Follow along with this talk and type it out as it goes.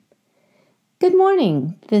Good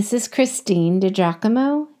morning. This is Christine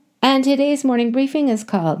DiGiacomo, and today's morning briefing is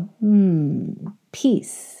called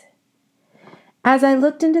Peace. As I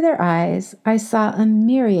looked into their eyes, I saw a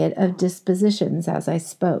myriad of dispositions as I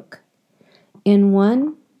spoke. In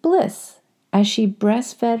one, bliss, as she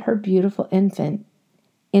breastfed her beautiful infant.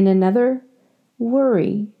 In another,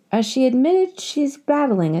 worry, as she admitted she's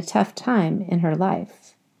battling a tough time in her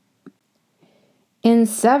life. In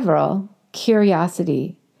several,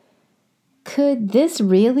 curiosity. Could this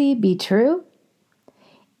really be true?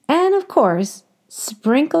 And of course,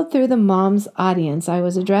 sprinkled through the mom's audience I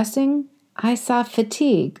was addressing, I saw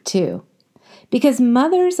fatigue too, because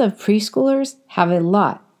mothers of preschoolers have a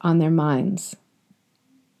lot on their minds.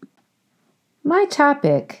 My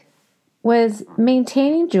topic was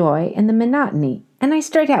maintaining joy in the monotony, and I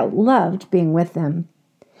straight out loved being with them.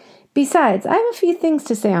 Besides, I have a few things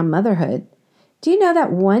to say on motherhood. Do you know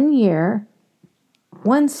that one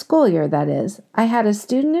school year that is, I had a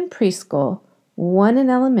student in preschool, one in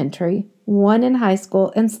elementary, one in high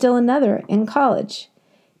school, and still another in college.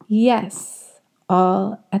 Yes,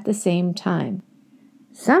 all at the same time.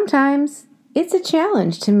 Sometimes it's a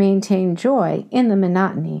challenge to maintain joy in the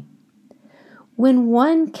monotony. When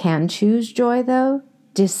one can choose joy, though,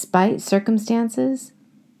 despite circumstances,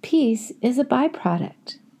 peace is a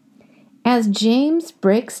byproduct. As James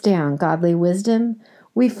breaks down godly wisdom,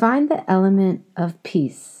 we find the element of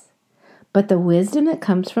peace. But the wisdom that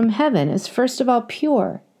comes from heaven is first of all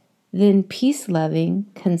pure, then peace-loving,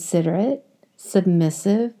 considerate,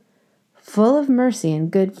 submissive, full of mercy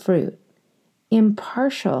and good fruit,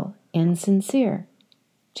 impartial and sincere.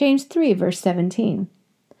 James 3, verse 17.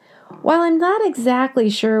 While I'm not exactly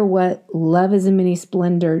sure what love is a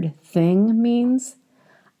many-splendored thing means,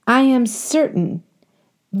 I am certain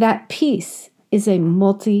that peace is a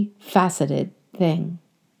multifaceted thing.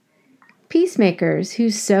 Peacemakers who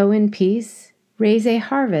sow in peace raise a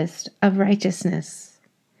harvest of righteousness.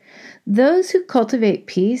 Those who cultivate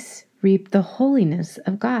peace reap the holiness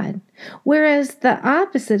of God, whereas the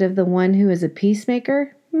opposite of the one who is a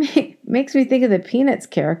peacemaker makes me think of the Peanuts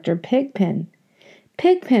character Pigpen.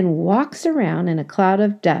 Pigpen walks around in a cloud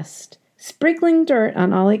of dust, sprinkling dirt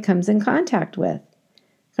on all he comes in contact with.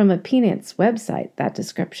 From a Peanuts website, that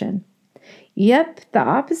description. Yep, the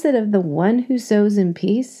opposite of the one who sows in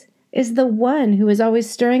peace is the one who is always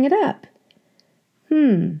stirring it up.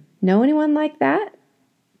 Know anyone like that?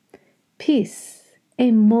 Peace,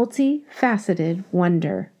 a multifaceted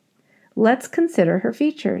wonder. Let's consider her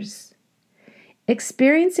features.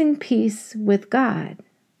 Experiencing peace with God.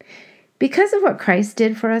 Because of what Christ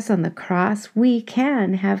did for us on the cross, we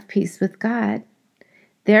can have peace with God.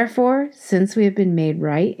 Therefore, since we have been made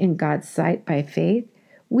right in God's sight by faith,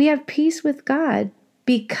 we have peace with God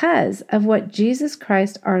because of what Jesus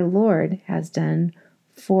Christ our Lord has done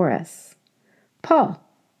for us. Paul,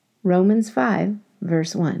 Romans 5,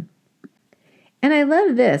 verse 1. And I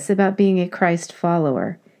love this about being a Christ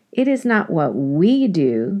follower. It is not what we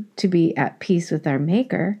do to be at peace with our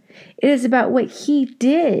Maker. It is about what He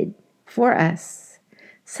did for us.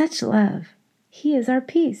 Such love. He is our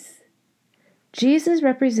peace. Jesus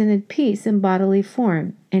represented peace in bodily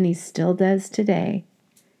form, and He still does today.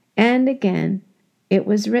 And again, it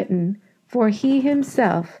was written, for He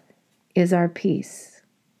Himself is our peace.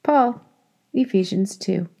 Paul, Ephesians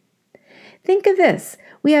 2. Think of this.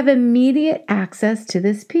 We have immediate access to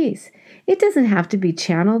this peace. It doesn't have to be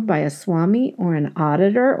channeled by a Swami or an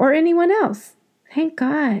auditor or anyone else. Thank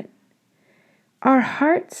God. Our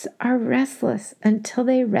hearts are restless until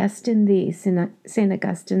they rest in Thee, St.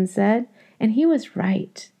 Augustine said, and he was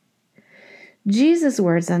right. Jesus'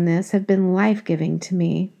 words on this have been life-giving to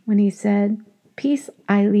me when He said, peace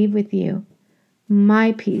I leave with you.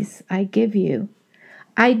 My peace I give you.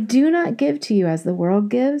 I do not give to you as the world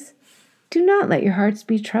gives. Do not let your hearts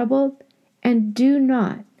be troubled, and do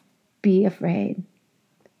not be afraid.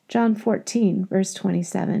 John 14, verse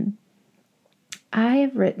 27. I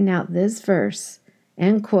have written out this verse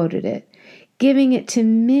and quoted it, giving it to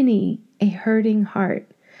many a hurting heart,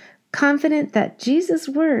 confident that Jesus'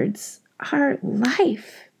 words are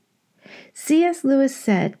life. C.S. Lewis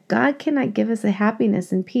said, God cannot give us a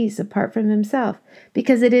happiness and peace apart from Himself,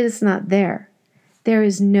 because it is not there. There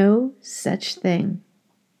is no such thing.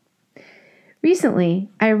 Recently,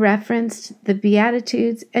 I referenced the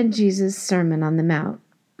Beatitudes and Jesus' Sermon on the Mount.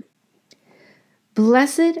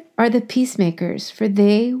 Blessed are the peacemakers, for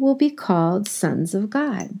they will be called sons of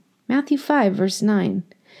God. Matthew 5, verse 9.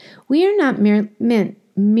 We are not meant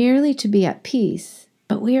merely to be at peace,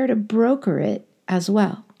 but we are to broker it as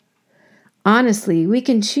well. Honestly, we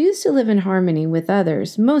can choose to live in harmony with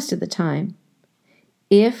others most of the time.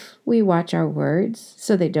 if we watch our words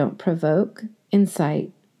so they don't provoke,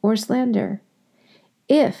 incite, or slander,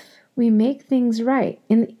 if we make things right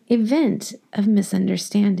in the event of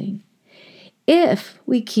misunderstanding, if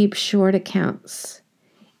we keep short accounts,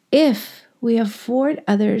 if we afford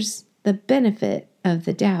others the benefit of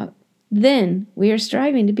the doubt, then we are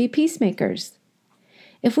striving to be peacemakers.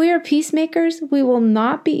 If we are peacemakers, we will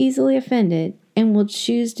not be easily offended and will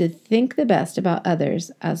choose to think the best about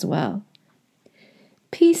others as well.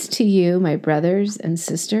 Peace to you, my brothers and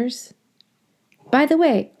sisters. By the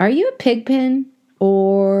way, are you a pigpen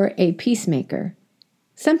or a peacemaker?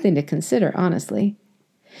 Something to consider, honestly.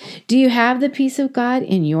 Do you have the peace of God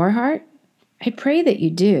in your heart? I pray that you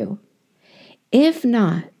do. If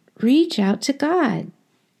not, reach out to God.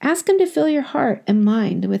 Ask Him to fill your heart and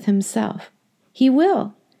mind with Himself. He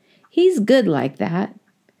will. He's good like that.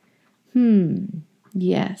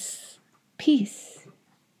 Yes. Peace.